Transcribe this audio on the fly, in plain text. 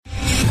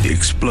the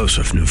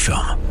explosive new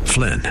film,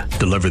 Flynn,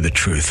 Deliver the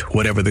Truth,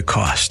 Whatever the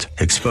Cost,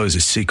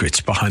 exposes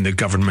secrets behind the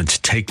government's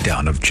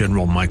takedown of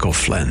General Michael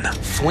Flynn.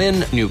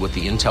 Flynn knew what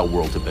the intel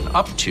world had been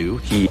up to.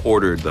 He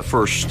ordered the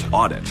first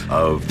audit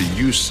of the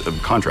use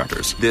of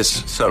contractors.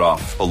 This set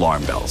off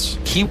alarm bells.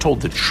 He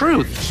told the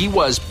truth. He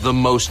was the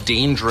most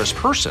dangerous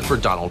person for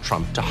Donald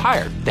Trump to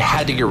hire. They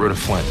had to get rid of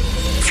Flynn.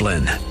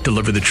 Flynn,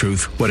 Deliver the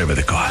Truth, Whatever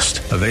the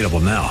Cost. Available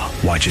now.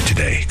 Watch it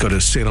today. Go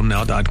to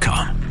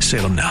salemnow.com.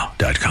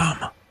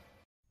 salemnow.com.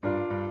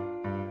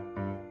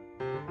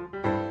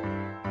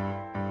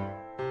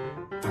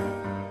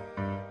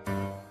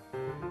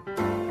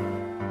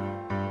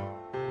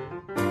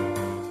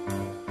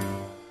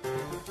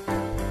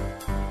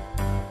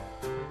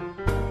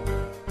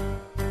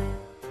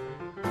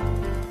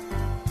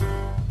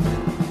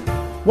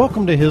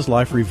 Welcome to His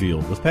Life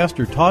Revealed with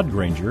Pastor Todd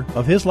Granger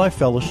of His Life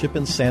Fellowship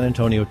in San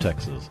Antonio,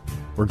 Texas.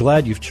 We're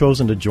glad you've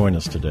chosen to join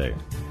us today.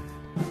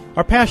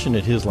 Our passion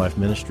at His Life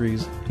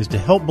Ministries is to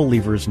help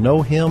believers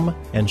know Him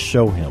and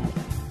show Him.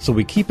 So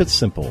we keep it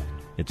simple.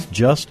 It's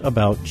just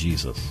about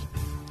Jesus.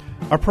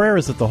 Our prayer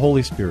is that the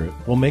Holy Spirit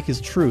will make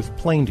His truth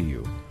plain to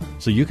you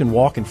so you can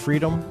walk in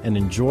freedom and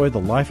enjoy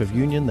the life of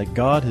union that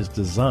God has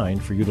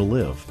designed for you to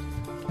live.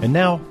 And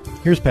now,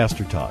 here's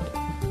Pastor Todd.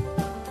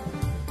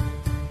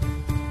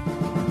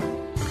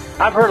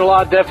 I've heard a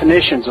lot of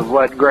definitions of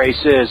what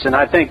grace is, and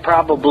I think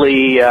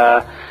probably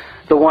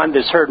the one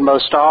that's heard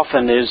most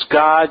often is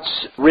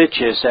God's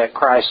riches at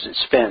Christ's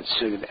expense,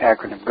 the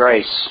acronym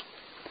GRACE.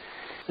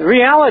 The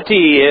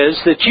reality is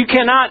that you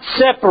cannot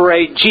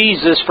separate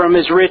Jesus from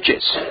His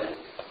riches.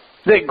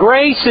 That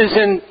grace is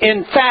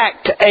in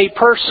fact a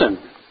person.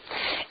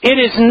 It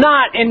is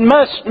not, in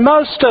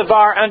most of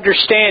our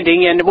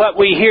understanding and what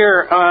we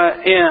hear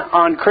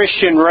on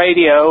Christian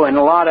radio and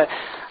a lot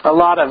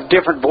of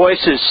different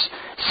voices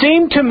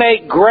seem to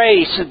make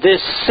grace this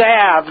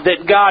salve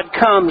that God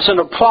comes and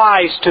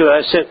applies to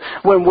us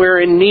when we're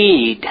in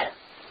need.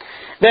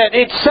 That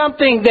it's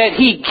something that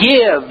He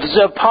gives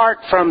apart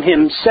from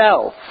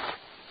Himself.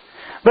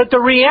 But the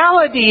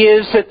reality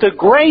is that the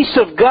grace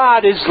of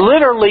God is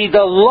literally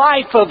the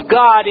life of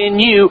God in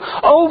you,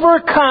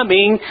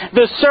 overcoming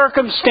the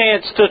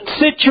circumstance, the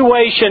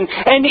situation,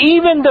 and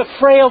even the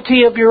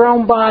frailty of your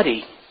own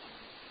body.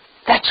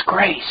 That's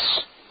grace.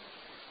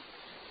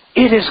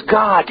 It is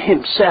God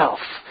Himself.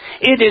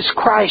 It is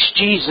Christ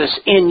Jesus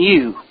in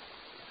you.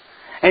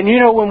 And you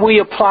know, when we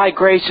apply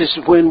grace is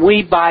when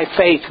we by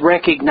faith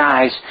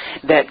recognize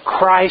that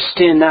Christ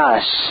in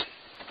us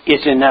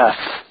is enough.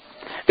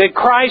 That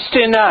Christ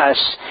in us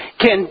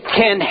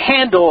can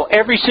handle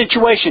every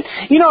situation.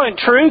 You know, in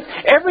truth,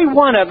 every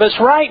one of us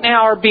right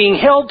now are being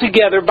held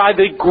together by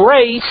the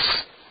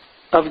grace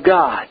of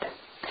God.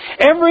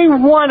 Every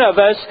one of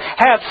us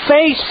have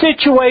faced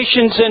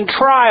situations and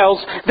trials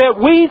that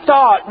we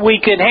thought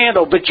we could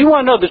handle. But you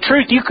want to know the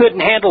truth? You couldn't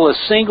handle a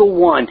single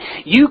one.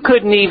 You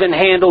couldn't even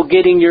handle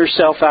getting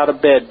yourself out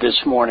of bed this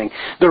morning.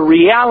 The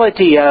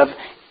reality of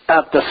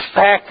the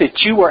fact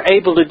that you were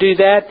able to do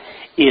that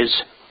is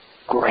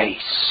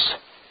grace.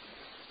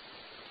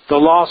 The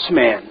lost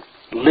man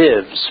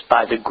lives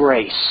by the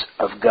grace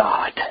of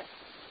God.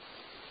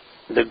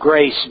 The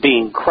grace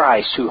being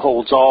Christ, who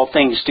holds all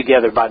things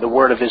together by the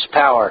word of His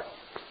power.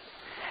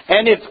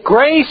 And if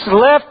grace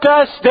left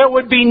us, there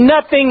would be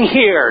nothing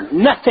here.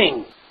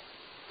 Nothing.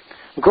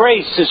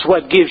 Grace is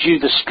what gives you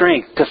the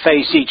strength to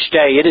face each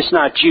day. It is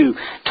not you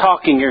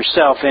talking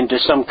yourself into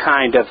some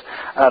kind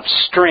of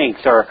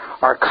strength or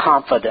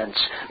confidence.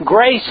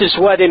 Grace is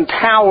what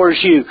empowers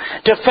you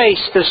to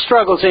face the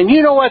struggles. And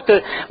you know what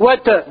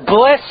the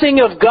blessing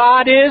of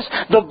God is?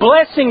 The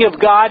blessing of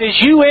God is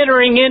you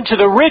entering into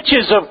the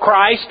riches of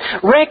Christ,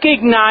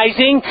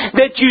 recognizing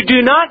that you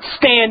do not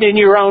stand in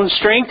your own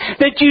strength,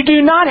 that you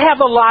do not have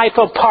a life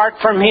apart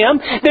from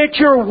Him, that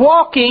you're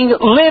walking,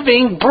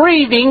 living,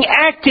 breathing,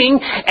 acting,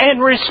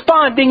 and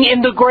responding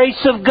in the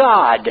grace of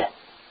God.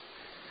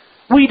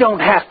 We don't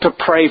have to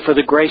pray for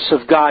the grace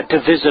of God to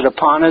visit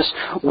upon us.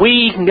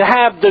 We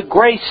have the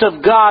grace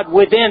of God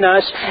within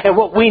us, and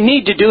what we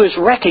need to do is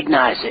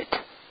recognize it.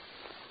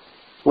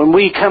 When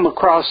we come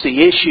across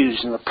the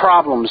issues and the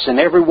problems, and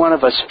every one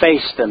of us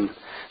face them,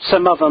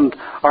 some of them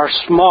are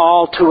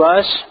small to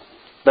us,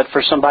 but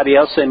for somebody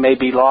else they may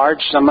be large.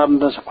 Some of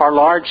them are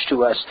large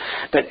to us.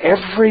 But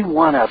every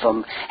one of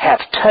them have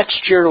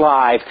touched your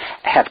life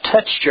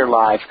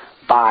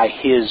by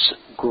His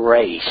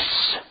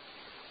grace.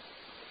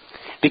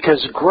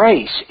 Because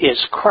grace is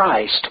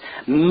Christ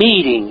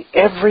meeting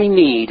every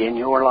need in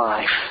your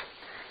life.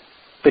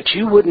 But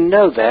you wouldn't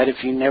know that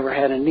if you never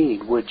had a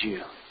need, would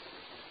you?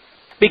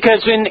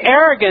 Because in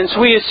arrogance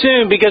we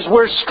assume because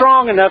we're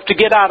strong enough to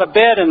get out of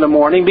bed in the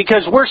morning,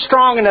 because we're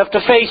strong enough to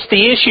face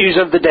the issues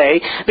of the day,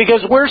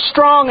 because we're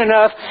strong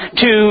enough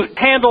to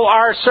handle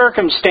our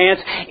circumstance,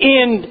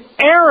 in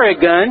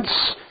arrogance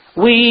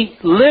we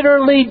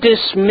literally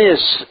dismiss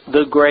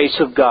the grace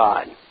of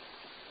God.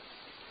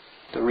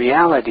 The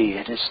reality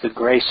it is the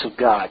grace of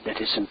God that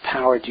has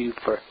empowered you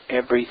for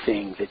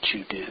everything that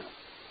you do.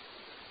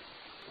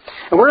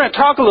 And we're going to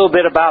talk a little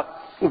bit about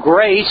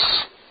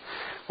grace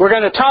We're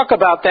going to talk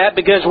about that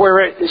because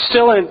we're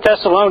still in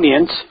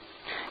Thessalonians.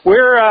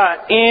 We're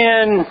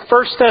in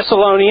 1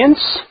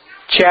 Thessalonians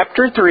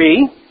chapter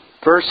 3,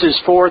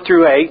 verses 4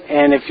 through 8,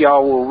 and if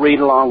y'all will read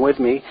along with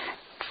me.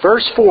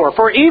 Verse 4,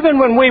 "For even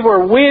when we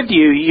were with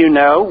you, you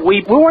know,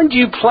 we warned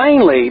you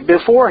plainly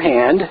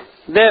beforehand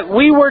that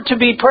we were to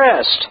be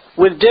pressed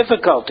with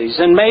difficulties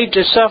and made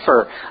to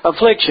suffer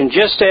affliction,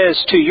 just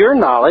as to your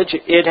knowledge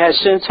it has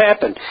since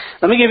happened."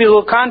 Let me give you a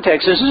little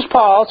context. This is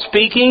Paul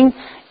speaking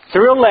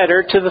through a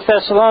letter to the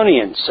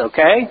Thessalonians,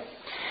 okay?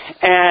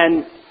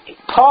 And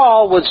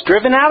Paul was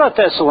driven out of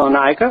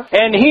Thessalonica,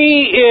 and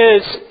he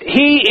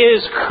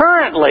is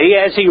currently,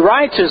 as he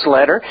writes his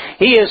letter,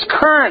 he is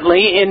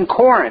currently in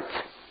Corinth.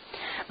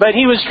 But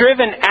he was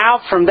driven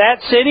out from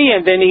that city,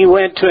 and then he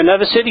went to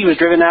another city. He was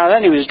driven out of that,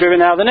 and he was driven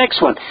out of the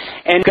next one.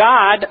 And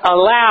God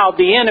allowed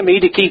the enemy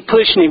to keep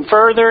pushing him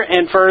further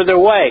and further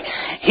away.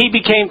 He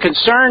became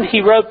concerned.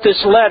 He wrote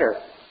this letter.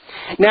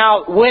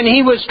 Now, when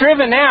he was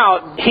driven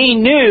out, he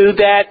knew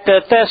that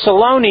the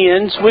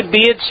Thessalonians would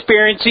be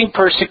experiencing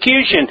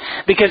persecution,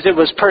 because it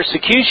was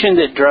persecution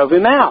that drove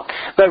him out.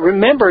 But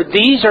remember,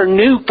 these are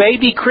new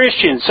baby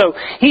Christians, so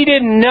he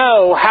didn't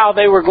know how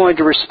they were going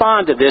to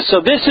respond to this. So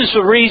this is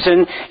the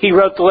reason he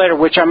wrote the letter,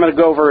 which I'm going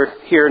to go over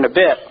here in a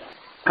bit.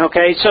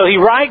 Okay, so he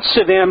writes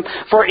to them,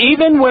 "For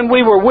even when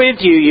we were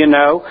with you, you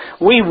know,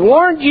 we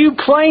warned you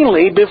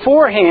plainly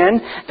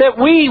beforehand that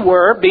we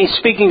were,"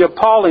 speaking of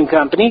Paul and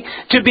company,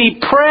 "to be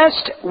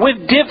pressed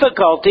with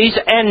difficulties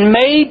and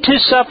made to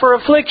suffer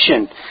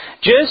affliction,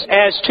 just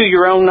as to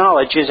your own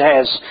knowledge it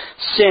has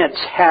since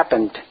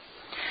happened."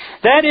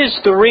 That is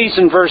the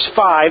reason, verse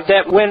 5,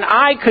 "that when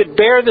I could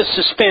bear the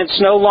suspense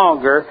no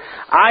longer,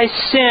 I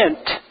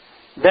sent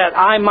that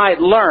I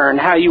might learn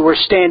how you were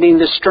standing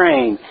the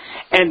strain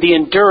and the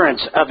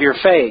endurance of your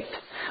faith.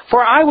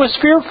 For I was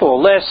fearful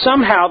lest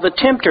somehow the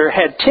tempter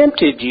had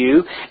tempted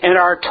you, and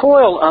our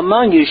toil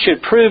among you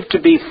should prove to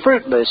be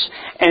fruitless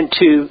and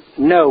to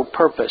no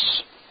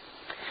purpose.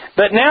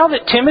 But now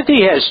that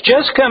Timothy has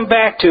just come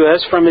back to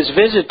us from his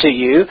visit to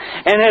you,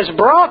 and has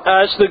brought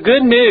us the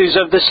good news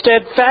of the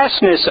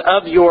steadfastness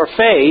of your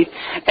faith,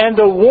 and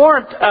the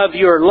warmth of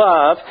your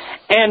love,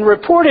 and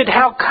reported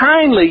how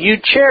kindly you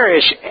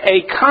cherish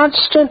a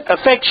constant,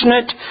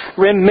 affectionate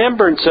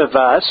remembrance of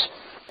us,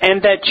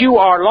 and that you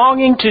are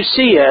longing to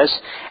see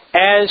us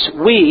as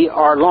we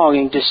are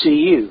longing to see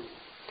you.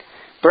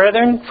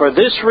 Brethren, for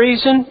this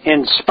reason,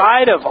 in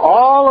spite of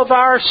all of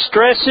our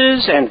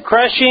stresses and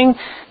crushing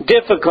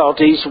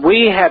difficulties,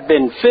 we have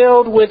been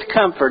filled with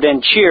comfort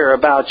and cheer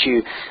about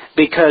you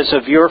because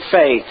of your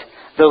faith,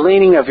 the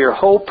leaning of your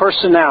whole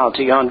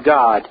personality on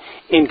God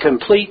in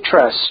complete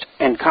trust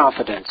and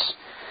confidence.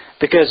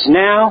 Because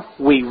now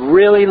we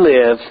really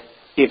live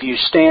if you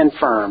stand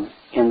firm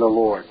in the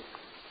Lord."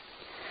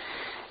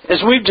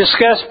 As we've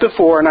discussed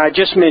before, and I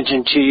just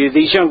mentioned to you,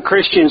 these young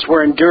Christians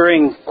were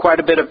enduring quite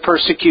a bit of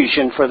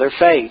persecution for their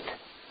faith.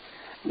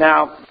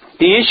 Now,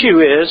 the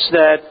issue is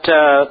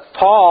that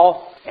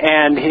Paul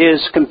and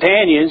his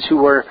companions who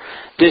were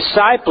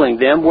discipling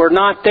them were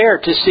not there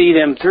to see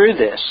them through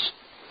this.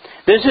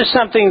 This is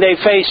something they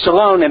faced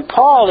alone, and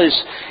Paul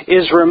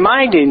is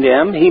reminding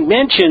them. He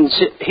mentions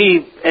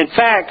he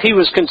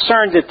was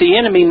concerned that the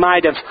enemy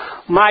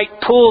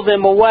might pull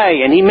them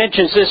away, and he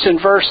mentions this in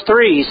verse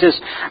 3. He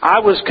says, "I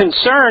was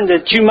concerned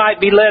that you might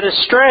be led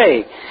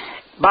astray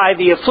by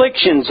the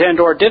afflictions and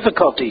or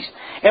difficulties."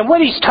 And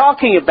what he's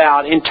talking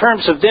about in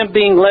terms of them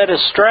being led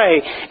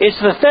astray is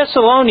the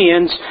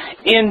Thessalonians,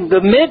 in the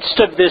midst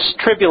of this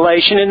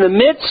tribulation, in the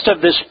midst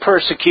of this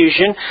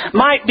persecution,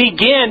 might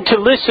begin to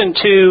listen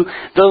to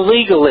the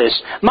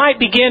legalists, might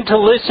begin to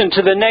listen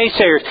to the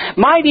naysayers,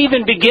 might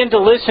even begin to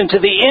listen to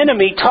the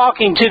enemy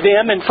talking to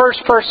them in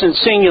first person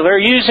singular,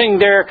 using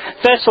their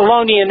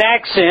Thessalonian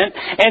accent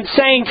and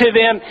saying to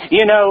them,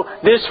 "You know,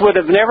 this would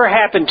have never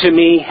happened to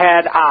me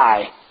had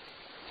I.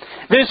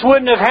 This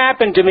wouldn't have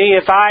happened to me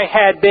if I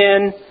had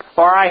been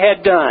or I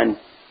had done.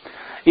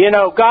 You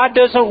know, God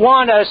doesn't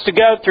want us to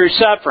go through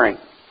suffering.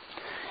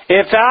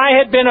 If I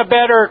had been a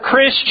better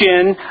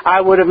Christian, I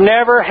would have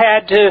never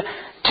had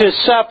to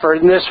suffer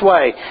in this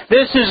way.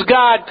 This is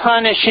God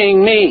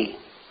punishing me."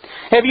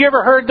 Have you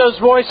ever heard those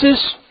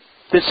voices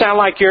that sound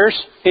like yours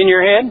in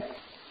your head?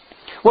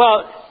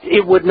 Well,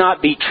 it would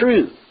not be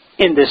true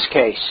in this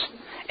case.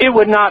 It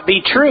would not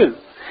be true.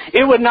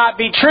 It would not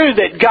be true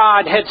that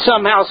God had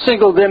somehow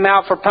singled them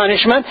out for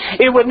punishment.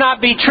 It would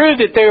not be true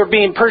that they were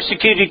being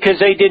persecuted because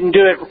they didn't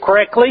do it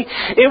correctly.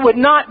 It would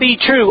not be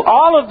true.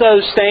 All of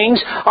those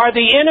things are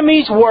the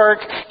enemy's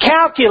work,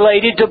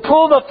 calculated to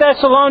pull the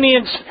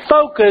Thessalonians'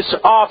 focus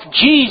off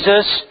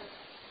Jesus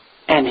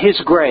and His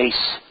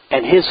grace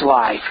and His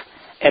life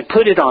and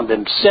put it on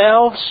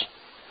themselves.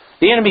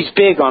 The enemy's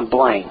big on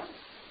blame.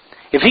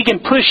 If he can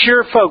push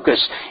your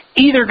focus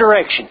either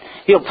direction,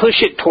 he'll push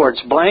it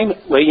towards blame.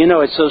 Well, you know,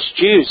 it's those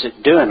Jews that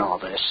are doing all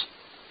this.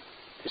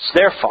 It's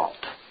their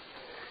fault.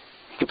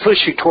 He can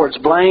push you towards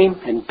blame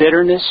and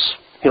bitterness.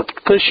 He'll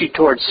push you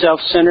towards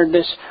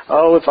self-centeredness.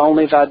 Oh, if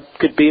only I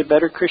could be a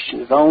better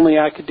Christian. If only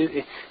I could do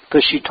it.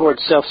 push you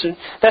towards self-centered.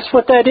 That's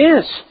what that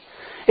is.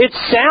 It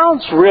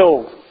sounds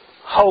real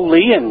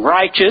holy and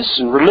righteous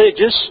and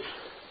religious,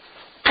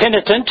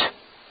 penitent,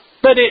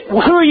 but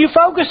who are you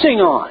focusing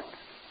on?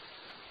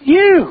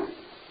 You.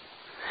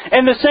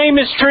 And the same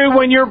is true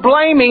when you're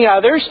blaming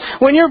others.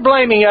 When you're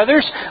blaming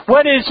others,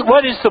 what is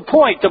the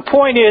point? The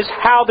point is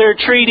how they're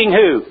treating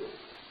who?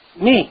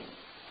 Me.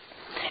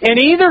 In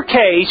either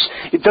case,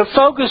 the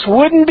focus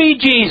wouldn't be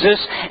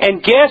Jesus,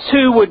 and guess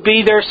who would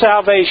be their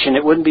salvation?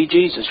 It wouldn't be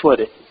Jesus, would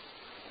it?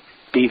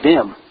 Be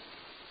them.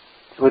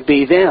 It would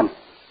be them.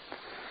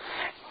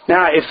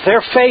 Now, if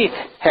their faith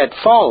had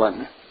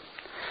fallen,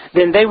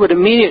 then they would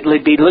immediately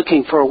be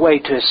looking for a way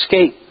to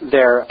escape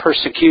their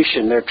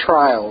persecution, their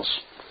trials.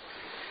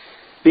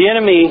 The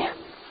enemy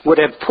would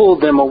have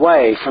pulled them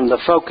away from the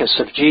focus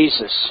of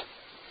Jesus.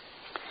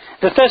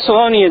 The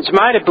Thessalonians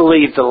might have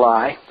believed the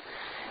lie,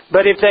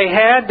 but if they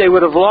had, they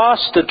would have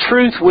lost the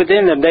truth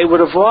within them. They would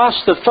have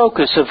lost the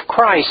focus of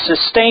Christ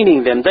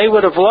sustaining them. They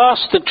would have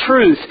lost the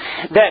truth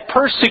that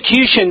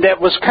persecution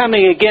that was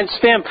coming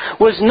against them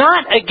was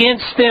not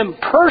against them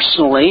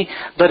personally,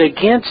 but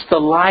against the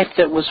life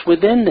that was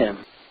within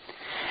them.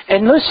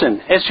 And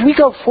listen, as we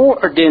go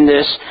forward in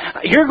this,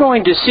 you're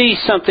going to see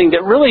something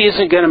that really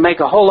isn't going to make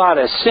a whole lot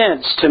of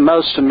sense to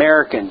most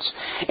Americans.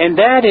 And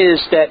that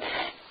is that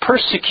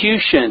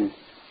persecution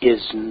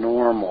is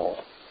normal.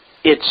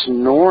 It's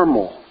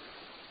normal.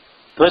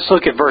 Let's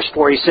look at verse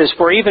 4. He says,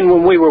 "For even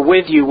when we were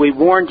with you, we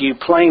warned you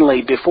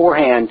plainly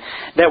beforehand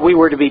that we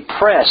were to be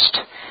pressed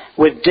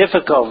with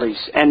difficulties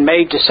and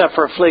made to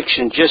suffer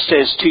affliction, just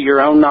as to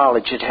your own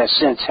knowledge it has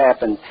since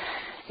happened."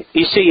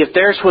 You see, if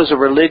theirs was a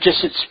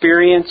religious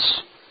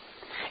experience,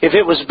 if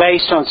it was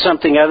based on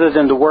something other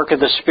than the work of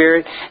the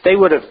Spirit, they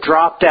would have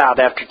dropped out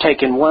after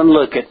taking one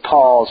look at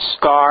Paul's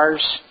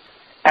scars,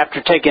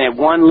 after taking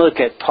one look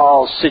at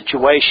Paul's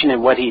situation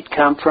and what he'd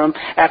come from,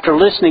 after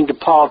listening to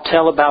Paul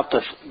tell about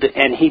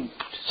and he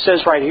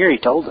says right here, he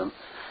told them,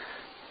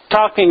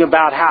 talking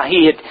about how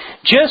he had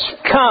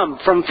just come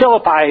from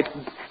Philippi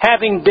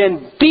having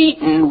been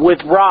beaten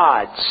with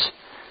rods.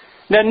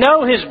 Now,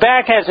 no, his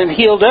back hasn't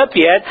healed up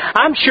yet.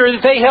 I'm sure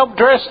that they helped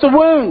dress the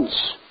wounds.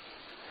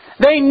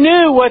 They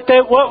knew what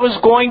was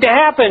going to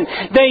happen.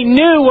 They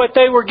knew what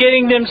they were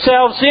getting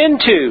themselves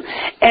into.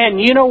 And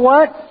you know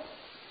what?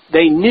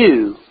 They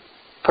knew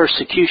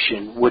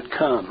persecution would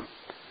come.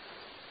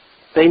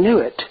 They knew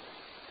it.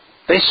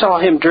 They saw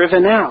him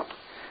driven out.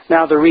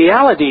 Now, the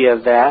reality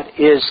of that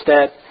is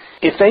that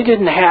if they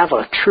didn't have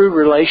a true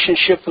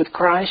relationship with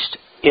Christ,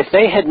 if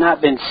they had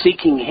not been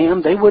seeking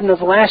Him, they wouldn't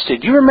have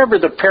lasted. You remember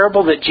the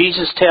parable that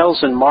Jesus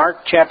tells in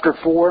Mark chapter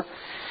 4,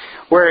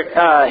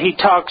 where He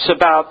talks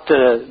about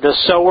the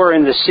sower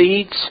and the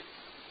seeds?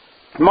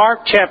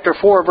 Mark chapter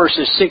 4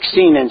 verses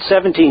 16 and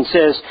 17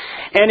 says,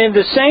 "And in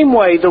the same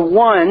way the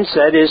ones,"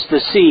 that is the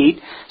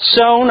seed,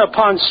 "sown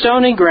upon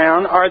stony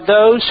ground are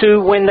those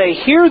who, when they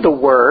hear the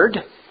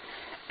word,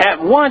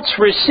 at once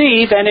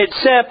receive and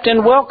accept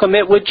and welcome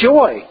it with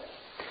joy."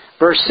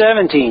 Verse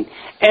 17,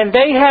 "And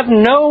they have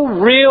no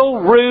real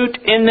root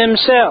in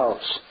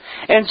themselves.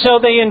 And so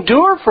they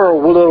endure for a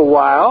little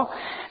while.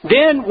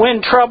 Then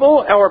when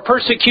trouble or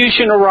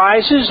persecution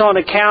arises on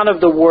account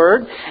of the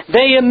word,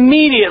 they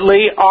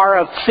immediately are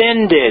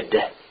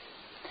offended,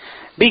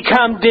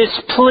 become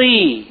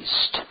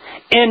displeased,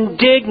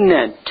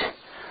 indignant,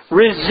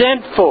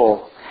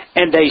 resentful,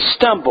 and they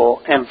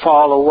stumble and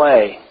fall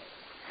away."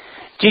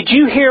 Did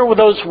you hear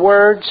those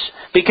words?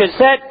 Because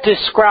that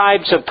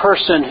describes a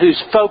person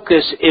whose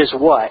focus is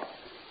what?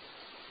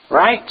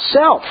 Right?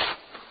 Self.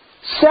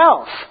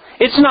 Self.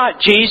 It's not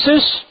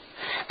Jesus.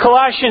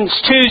 Colossians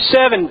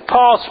 2:7,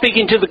 Paul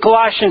speaking to the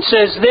Colossians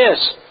says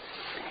this.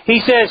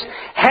 He says,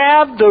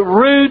 "Have the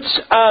roots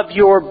of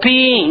your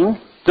being,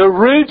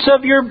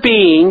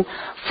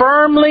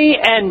 firmly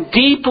and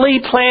deeply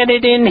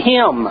planted in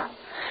Him,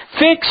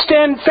 fixed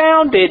and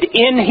founded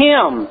in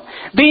Him,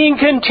 being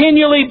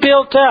continually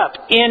built up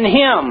in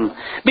Him,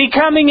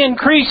 becoming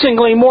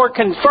increasingly more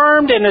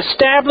confirmed and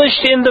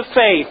established in the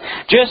faith,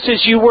 just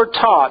as you were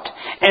taught,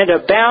 and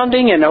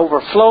abounding and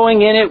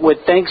overflowing in it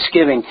with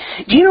thanksgiving."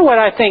 Do you know what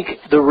I think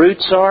the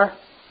roots are?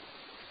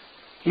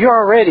 You're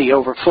already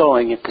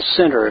overflowing at the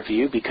center of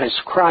you because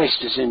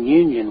Christ is in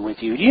union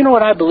with you. Do you know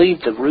what I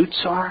believe the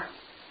roots are?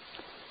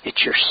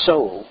 It's your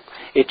soul.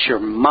 It's your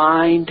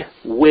mind,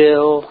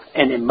 will,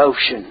 and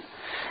emotion.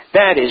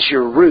 That is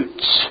your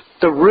roots,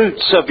 the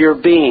roots of your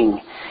being.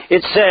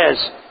 It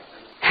says,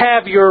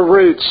 have your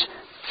roots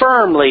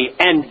firmly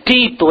and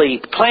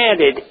deeply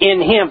planted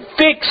in Him,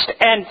 fixed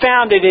and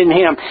founded in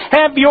Him.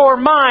 Have your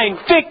mind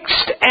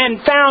fixed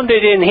and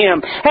founded in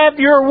Him. Have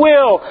your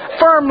will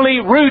firmly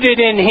rooted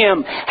in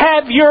Him.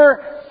 Have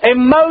your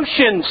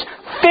emotions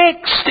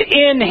fixed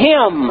in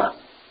Him.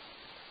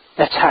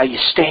 That's how you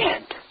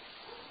stand.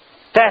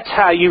 That's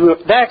how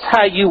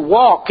you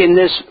walk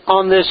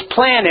on this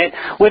planet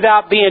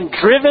without being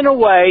driven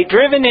away,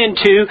 driven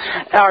into,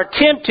 or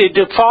tempted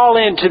to fall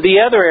into the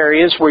other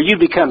areas where you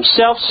become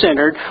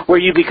self-centered, where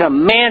you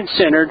become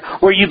man-centered,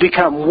 where you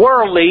become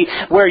worldly,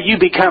 where you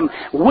become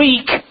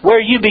weak,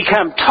 where you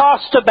become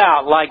tossed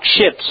about like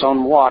ships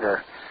on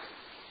water.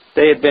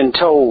 They had been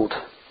told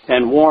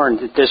and warned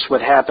that this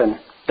would happen.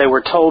 They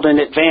were told in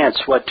advance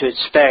what to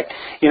expect.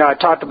 I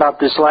talked about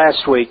this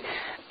last week.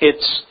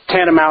 It's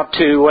tantamount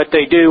to what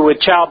they do with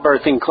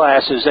childbirthing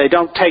classes. They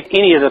don't take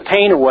any of the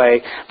pain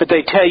away, but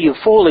they tell you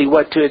fully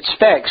what to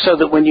expect so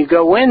that when you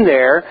go in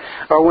there,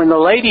 or when the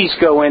ladies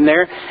go in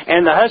there,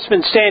 and the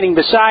husband's standing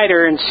beside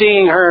her and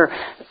seeing her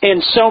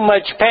in so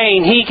much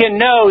pain, he can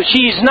know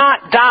she's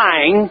not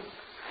dying.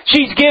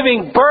 She's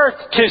giving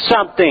birth to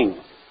something.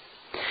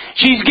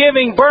 She's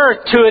giving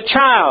birth to a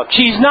child.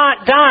 She's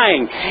not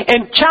dying.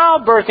 And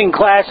childbirthing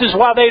classes,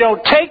 while they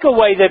don't take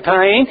away the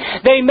pain,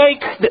 they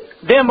make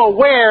them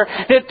aware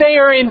that they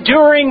are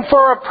enduring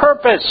for a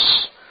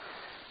purpose.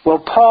 Well,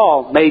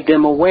 Paul made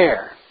them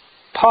aware.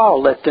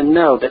 Paul let them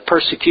know that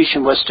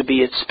persecution was to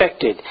be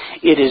expected.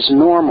 It is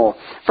normal.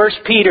 1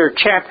 Peter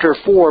chapter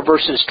 4,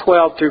 verses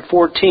 12 through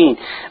 14.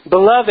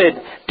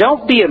 Beloved,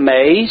 don't be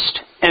amazed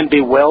and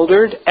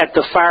bewildered at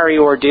the fiery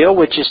ordeal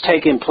which is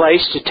taking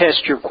place to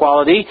test your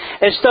quality,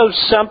 as though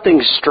something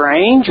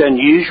strange,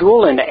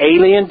 unusual, and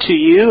alien to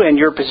you and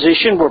your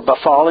position were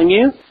befalling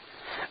you.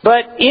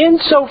 But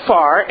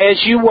insofar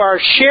as you are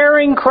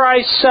sharing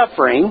Christ's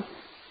suffering,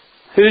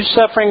 whose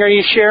suffering are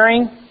you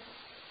sharing?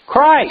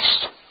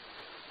 Christ.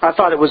 I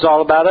thought it was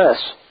all about us.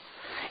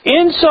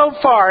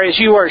 Insofar as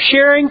you are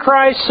sharing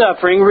Christ's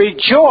suffering,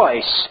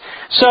 rejoice,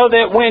 so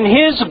that when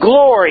His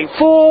glory,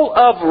 full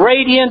of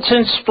radiance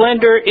and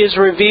splendor, is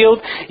revealed,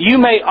 you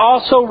may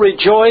also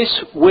rejoice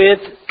with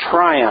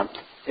triumph,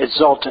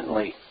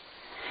 exultantly.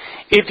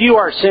 If you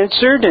are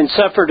censored and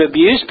suffered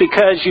abuse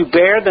because you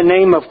bear the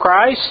name of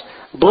Christ,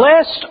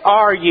 blessed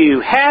are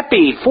you,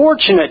 happy,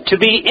 fortunate, to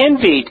be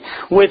envied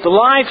with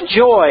life,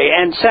 joy,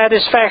 and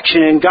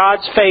satisfaction in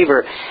God's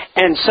favor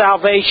and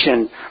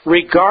salvation,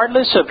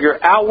 regardless of your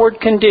outward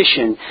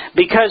condition,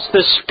 because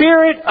the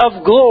Spirit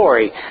of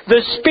glory,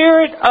 the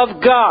Spirit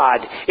of God,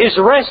 is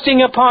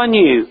resting upon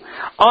you.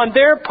 On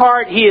their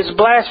part He is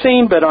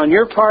blasphemed, but on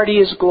your part He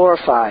is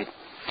glorified.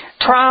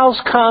 Trials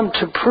come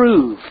to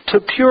prove, to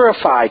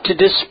purify, to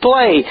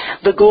display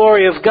the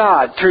glory of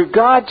God through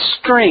God's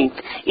strength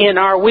in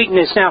our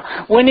weakness.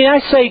 Now, when I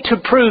say to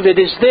prove, it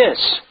is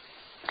this.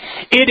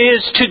 It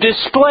is to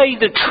display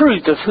the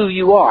truth of who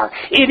you are.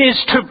 It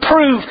is to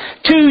prove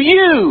to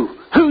you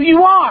who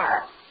you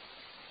are.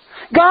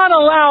 God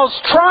allows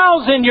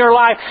trials in your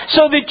life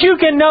so that you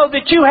can know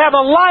that you have a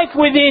life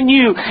within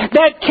you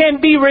that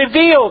can be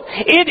revealed.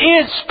 It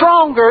is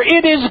stronger.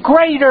 It is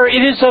greater.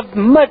 It is of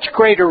much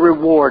greater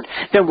reward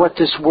than what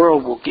this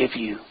world will give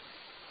you.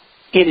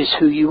 It is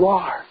who you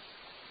are.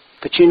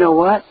 But you know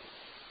what?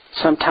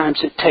 Sometimes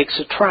it takes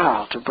a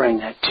trial to bring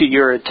that to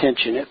your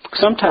attention.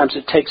 Sometimes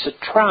it takes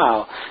a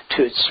trial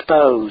to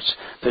expose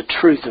the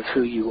truth of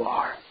who you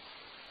are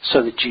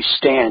so that you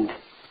stand,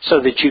 so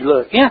that you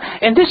look. Yeah,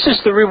 and this is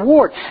the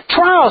reward.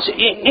 Trials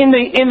in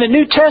the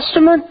New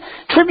Testament,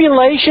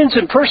 tribulations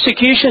and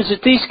persecutions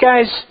that these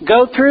guys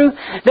go through,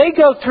 they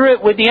go through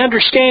it with the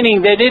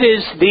understanding that it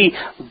is the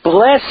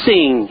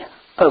blessing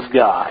of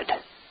God.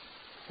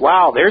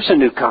 Wow, there's a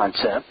new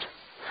concept.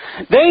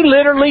 They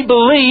literally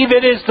believe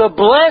it is the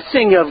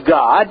blessing of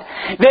God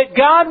that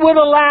God would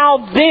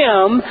allow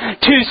them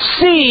to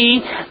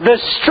see the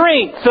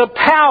strength, the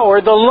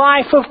power, the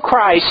life of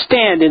Christ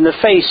stand in the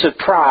face of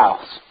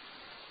trials.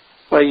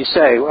 Well, you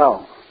say,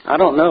 well, I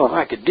don't know if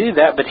I could do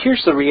that, but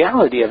here's the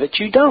reality of it.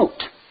 You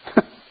don't.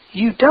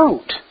 You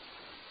don't.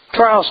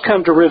 Trials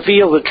come to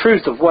reveal the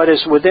truth of what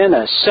is within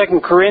us.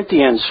 2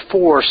 Corinthians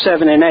 4,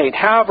 7 and 8.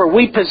 However,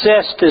 we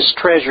possess this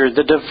treasure,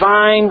 the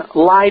divine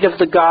light of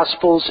the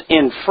Gospels,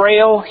 in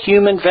frail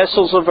human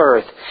vessels of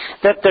earth,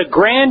 that the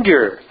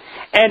grandeur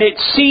and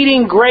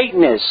exceeding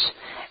greatness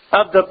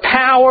of the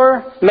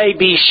power may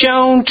be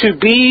shown to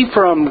be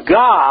from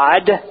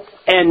God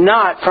and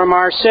not from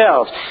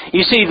ourselves.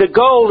 You see, the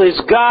goal is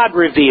God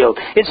revealed.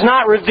 It's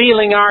not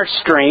revealing our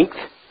strength.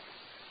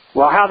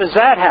 Well, how does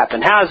that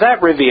happen? How is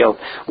that revealed?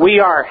 We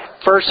are,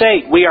 verse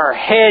 8, we are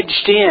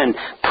hedged in,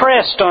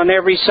 pressed on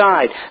every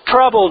side,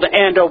 troubled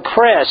and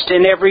oppressed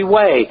in every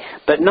way,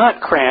 but not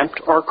cramped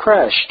or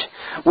crushed.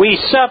 We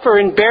suffer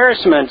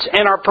embarrassments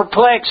and are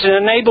perplexed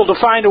and unable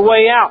to find a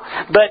way out,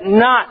 but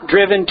not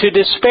driven to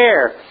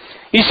despair.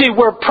 You see,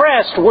 we're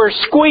pressed, we're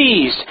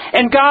squeezed,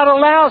 and God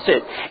allows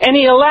it. And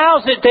He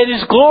allows it that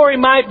His glory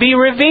might be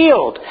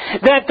revealed.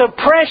 That the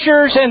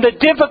pressures and the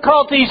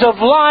difficulties of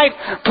life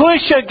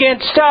push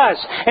against us.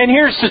 And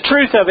here's the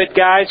truth of it,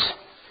 guys.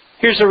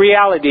 Here's the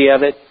reality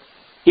of it.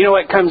 You know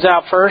what comes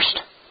out first?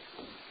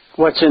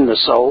 What's in the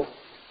soul.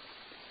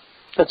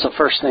 That's the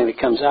first thing that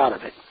comes out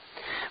of it.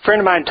 A friend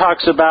of mine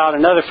talks about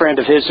another friend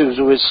of his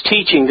who was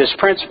teaching this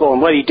principle,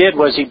 and what he did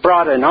was he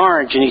brought an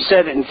orange and he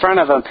set it in front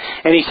of him,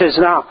 and he says,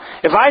 now,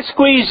 if I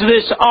squeeze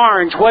this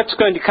orange, what's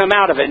going to come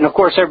out of it? And of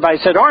course everybody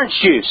said orange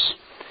juice.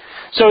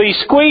 So he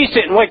squeezed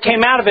it, and what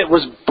came out of it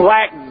was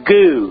black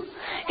goo.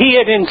 He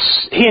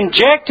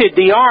injected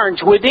the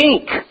orange with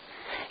ink.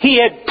 He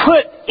had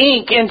put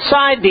ink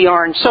inside the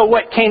orange, so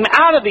what came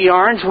out of the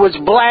orange was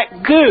black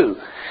goo.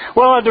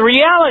 Well, the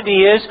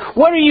reality is,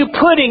 what are you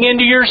putting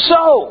into your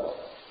soul?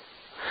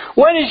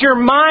 What is your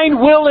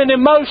mind, will, and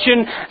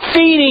emotion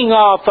feeding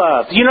off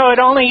of? You know,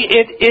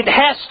 it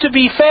has to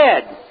be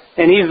fed.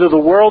 And either the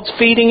world's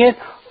feeding it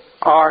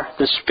or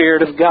the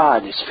Spirit of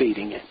God is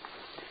feeding it.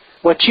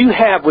 What you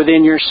have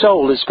within your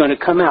soul is going to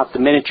come out the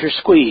minute you're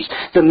squeezed,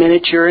 the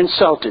minute you're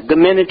insulted, the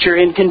minute you're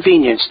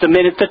inconvenienced, the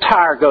minute the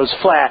tire goes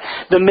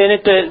flat, the minute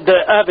the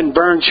oven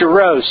burns your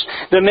roast,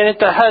 the minute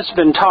the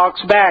husband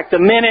talks back, the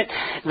minute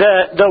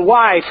the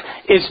wife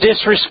is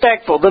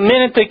disrespectful, the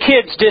minute the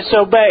kids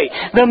disobey,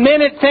 the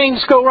minute things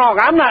go wrong.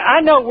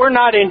 I know we're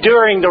not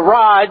enduring the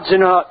rods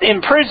and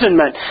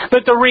imprisonment,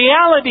 but the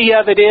reality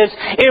of it is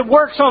it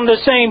works on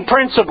the same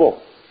principle.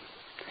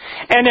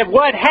 And if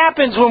what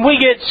happens when we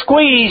get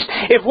squeezed,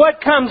 if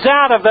what comes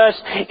out of us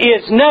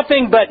is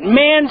nothing but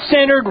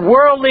man-centered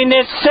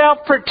worldliness,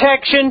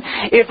 self-protection,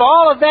 if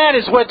all of that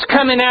is what's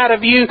coming out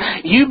of you,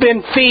 you've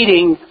been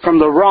feeding from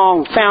the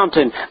wrong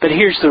fountain. But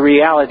here's the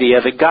reality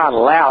of it. God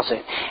allows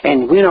it.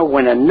 And you know,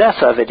 when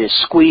enough of it is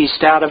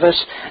squeezed out of us,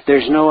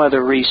 there's no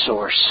other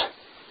resource.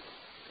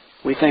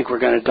 We think we're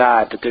going to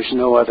die, but there's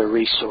no other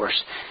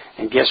resource.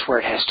 And guess where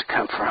it has to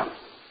come from?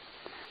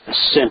 The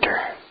center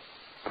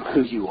of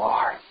who you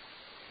are.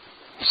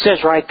 It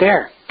says right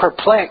there,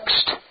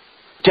 perplexed.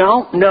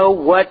 Don't know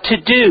what to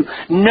do.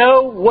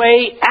 No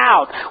way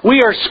out.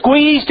 We are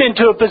squeezed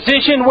into a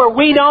position where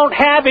we don't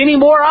have any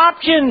more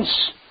options.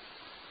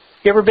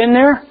 You ever been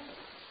there?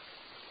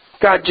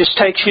 God just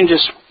takes you and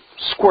just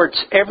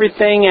squirts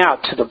everything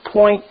out to the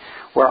point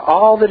where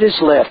all that is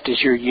left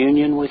is your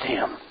union with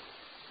Him.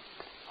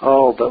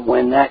 Oh, but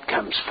when that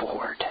comes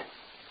forward,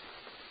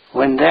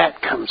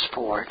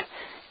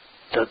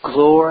 the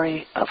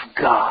glory of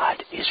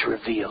God is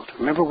revealed.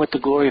 Remember what the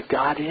glory of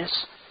God is?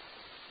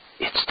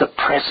 It's the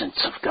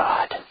presence of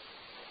God.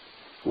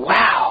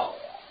 Wow!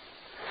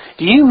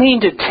 Do you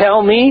mean to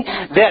tell me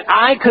that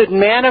I could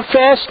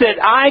manifest, that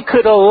I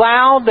could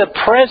allow the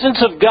presence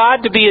of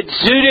God to be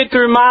exuded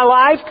through my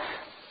life?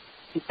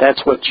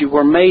 That's what you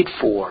were made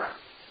for.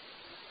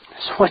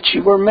 That's what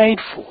you were made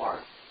for.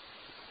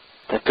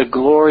 That the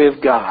glory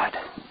of God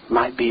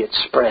might be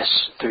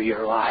expressed through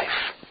your life.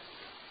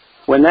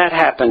 When that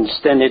happens,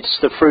 then it's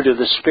the fruit of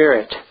the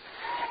Spirit.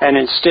 And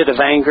instead of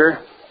anger,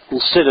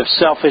 instead of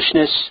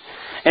selfishness,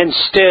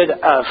 instead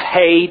of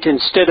hate,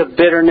 instead of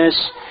bitterness,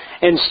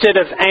 instead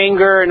of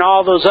anger and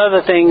all those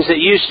other things that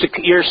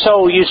your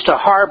soul used to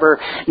harbor,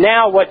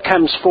 now what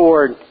comes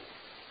forward?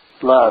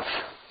 Love,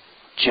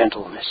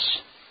 gentleness,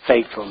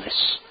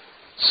 faithfulness,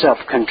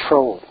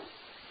 self-control,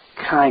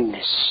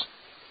 kindness,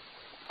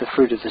 the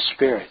fruit of the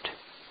Spirit.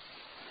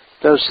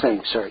 Those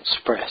things are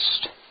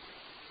expressed.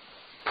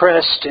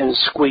 Pressed and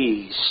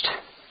squeezed.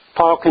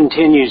 Paul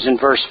continues in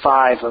verse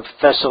 5 of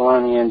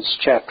Thessalonians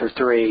chapter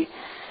 3.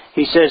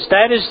 He says,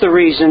 that is the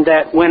reason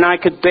that when I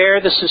could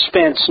bear the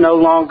suspense no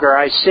longer,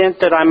 I sent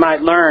that I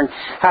might learn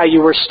how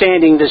you were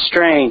standing the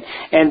strain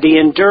and the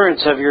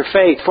endurance of your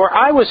faith. For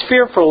I was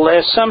fearful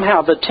lest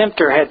somehow the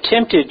tempter had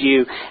tempted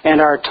you and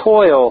our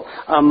toil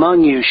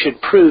among you should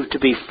prove to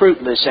be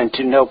fruitless and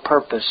to no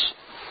purpose.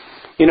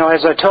 You know,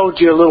 as I told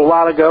you a little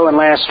while ago and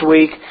last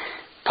week,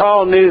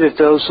 Paul knew that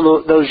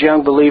those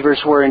young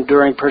believers were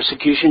enduring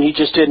persecution. He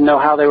just didn't know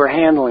how they were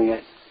handling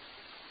it.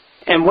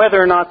 And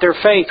whether or not their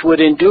faith would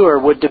endure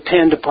would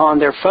depend upon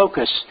their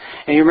focus.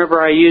 And you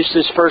remember I used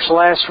this verse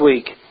last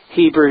week,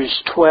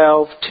 Hebrews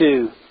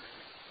 12:2.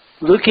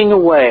 Looking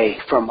away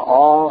from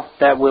all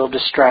that will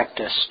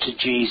distract us to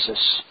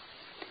Jesus,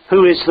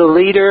 who is the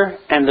leader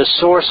and the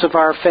source of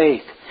our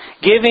faith,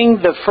 giving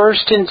the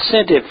first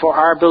incentive for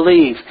our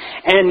belief,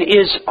 and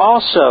is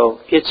also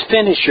its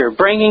finisher,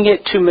 bringing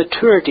it to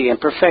maturity and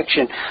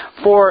perfection.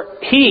 For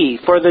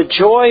the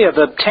joy of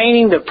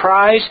obtaining the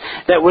prize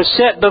that was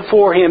set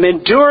before him,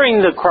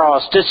 enduring the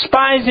cross,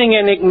 despising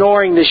and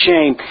ignoring the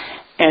shame,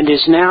 and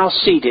is now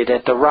seated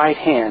at the right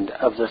hand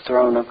of the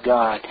throne of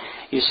God.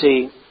 You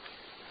see,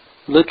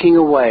 looking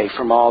away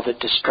from all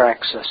that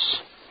distracts us.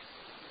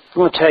 I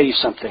want to tell you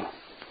something.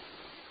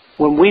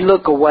 When we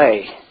look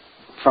away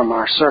from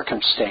our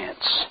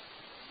circumstance,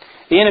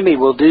 the enemy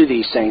will do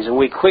these things, and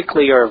we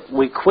quickly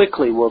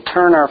will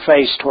turn our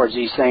face towards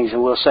these things,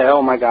 and we'll say,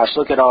 oh my gosh,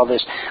 look at all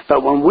this.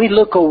 But when we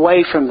look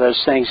away from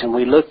those things and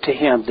we look to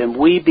Him, then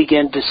we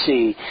begin to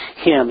see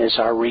Him as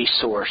our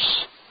resource.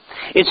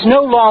 It's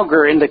no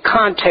longer in the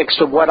context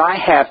of what I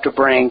have to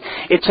bring,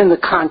 it's in the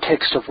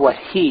context of what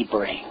He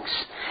brings.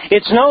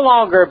 It's no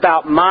longer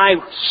about my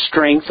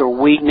strength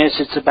or weakness,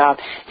 it's about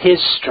His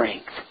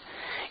strength.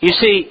 You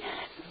see,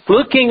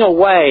 Looking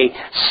away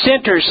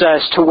centers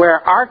us to where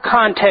our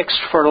context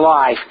for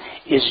life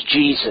is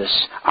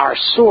Jesus. Our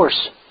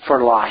source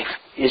for life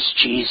is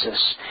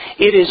Jesus.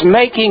 It is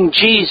making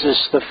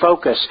Jesus the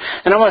focus.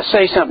 And I want to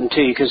say something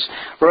to you, because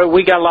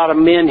we got a lot of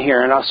men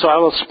here, and so I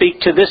will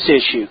speak to this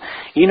issue.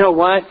 You know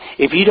what?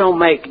 If you don't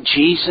make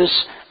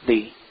Jesus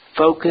the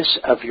focus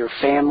of your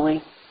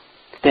family,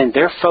 then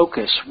their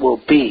focus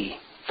will be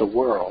the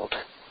world.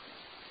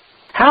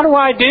 How do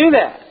I do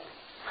that?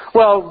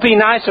 Well, it would be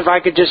nice if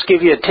I could just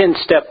give you a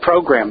 10-step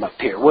program up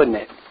here, wouldn't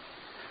it?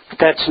 But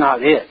that's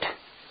not it.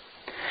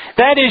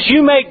 That is,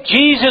 you make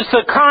Jesus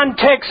the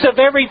context of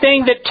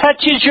everything that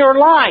touches your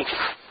life.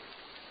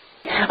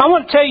 I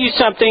want to tell you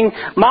something,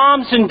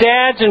 moms and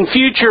dads and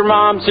future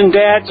moms and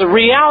dads. The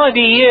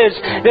reality is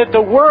that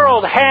the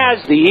world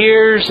has the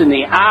ears and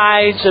the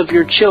eyes of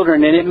your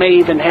children, and it may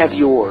even have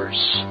yours.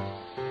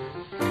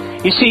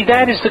 You see,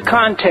 that is the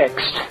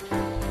context.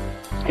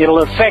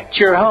 It'll affect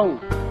your home.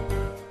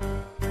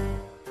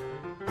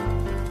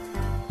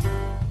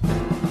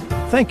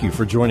 Thank you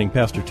for joining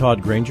Pastor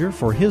Todd Granger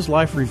for His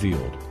Life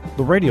Revealed,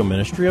 the radio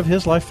ministry of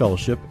His Life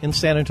Fellowship in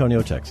San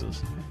Antonio,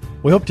 Texas.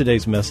 We hope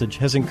today's message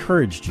has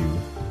encouraged you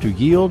to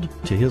yield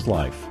to His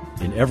life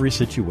in every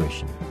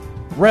situation,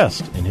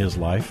 rest in His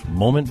life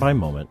moment by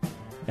moment,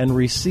 and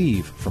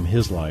receive from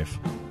His life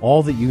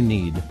all that you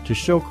need to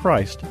show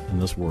Christ in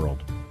this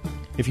world.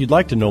 If you'd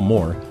like to know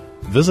more,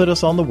 visit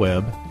us on the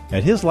web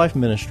at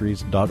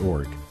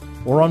hislifeministries.org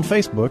or on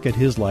Facebook at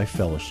His Life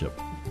Fellowship.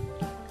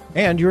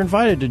 And you're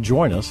invited to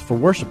join us for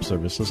worship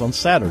services on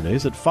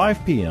Saturdays at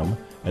 5 p.m.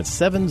 at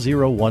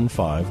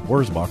 7015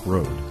 Wurzbach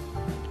Road.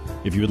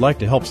 If you would like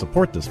to help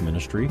support this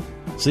ministry,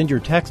 send your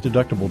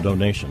tax-deductible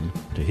donation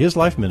to His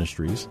Life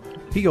Ministries,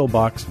 P.O.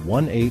 Box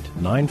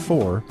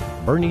 1894,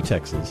 Boerne,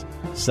 Texas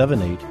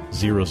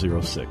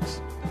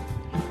 78006.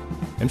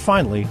 And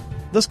finally,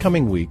 this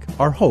coming week,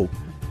 our hope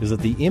is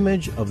that the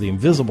image of the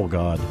invisible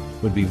God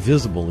would be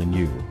visible in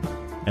you.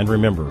 And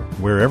remember,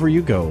 wherever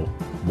you go,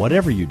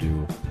 whatever you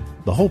do,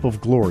 the hope of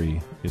glory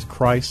is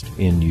Christ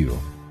in you.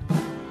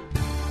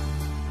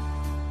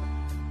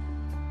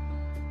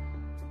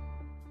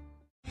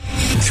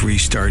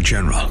 Three-star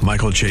General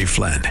Michael J.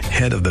 Flynn,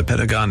 head of the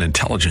Pentagon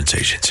Intelligence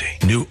Agency,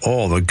 knew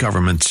all the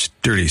government's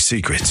dirty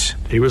secrets.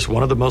 He was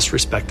one of the most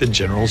respected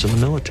generals in the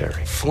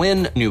military.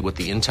 Flynn knew what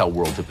the intel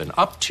world had been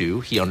up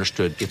to. He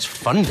understood its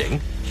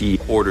funding. He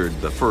ordered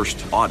the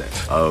first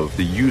audit of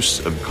the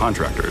use of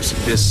contractors.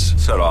 This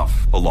set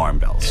off alarm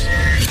bells.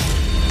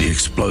 The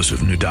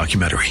explosive new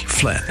documentary,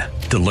 Flynn,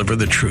 Deliver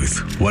the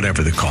Truth,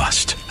 Whatever the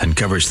Cost,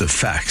 uncovers the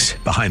facts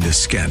behind this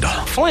scandal.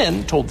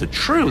 Flynn told the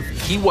truth.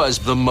 He was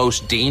the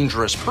most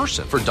dangerous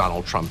person for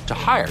Donald Trump to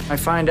hire. I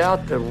find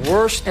out the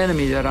worst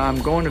enemy that I'm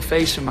going to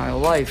face in my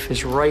life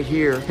is right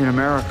here in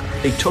America.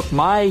 They took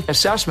my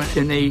assessment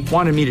and they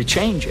wanted me to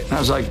change it. And I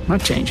was like, I'm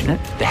not changing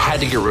it. They had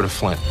to get rid of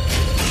Flynn.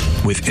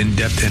 With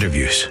in-depth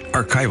interviews,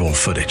 archival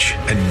footage,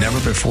 and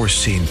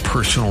never-before-seen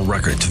personal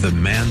records of the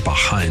man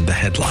behind the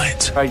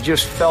headlines. I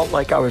just felt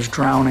like I was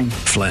drowning.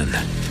 Flynn,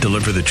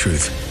 Deliver the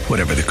Truth,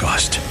 Whatever the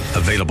Cost.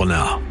 Available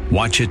now.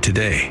 Watch it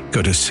today.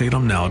 Go to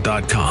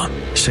salemnow.com.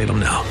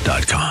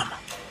 salemnow.com.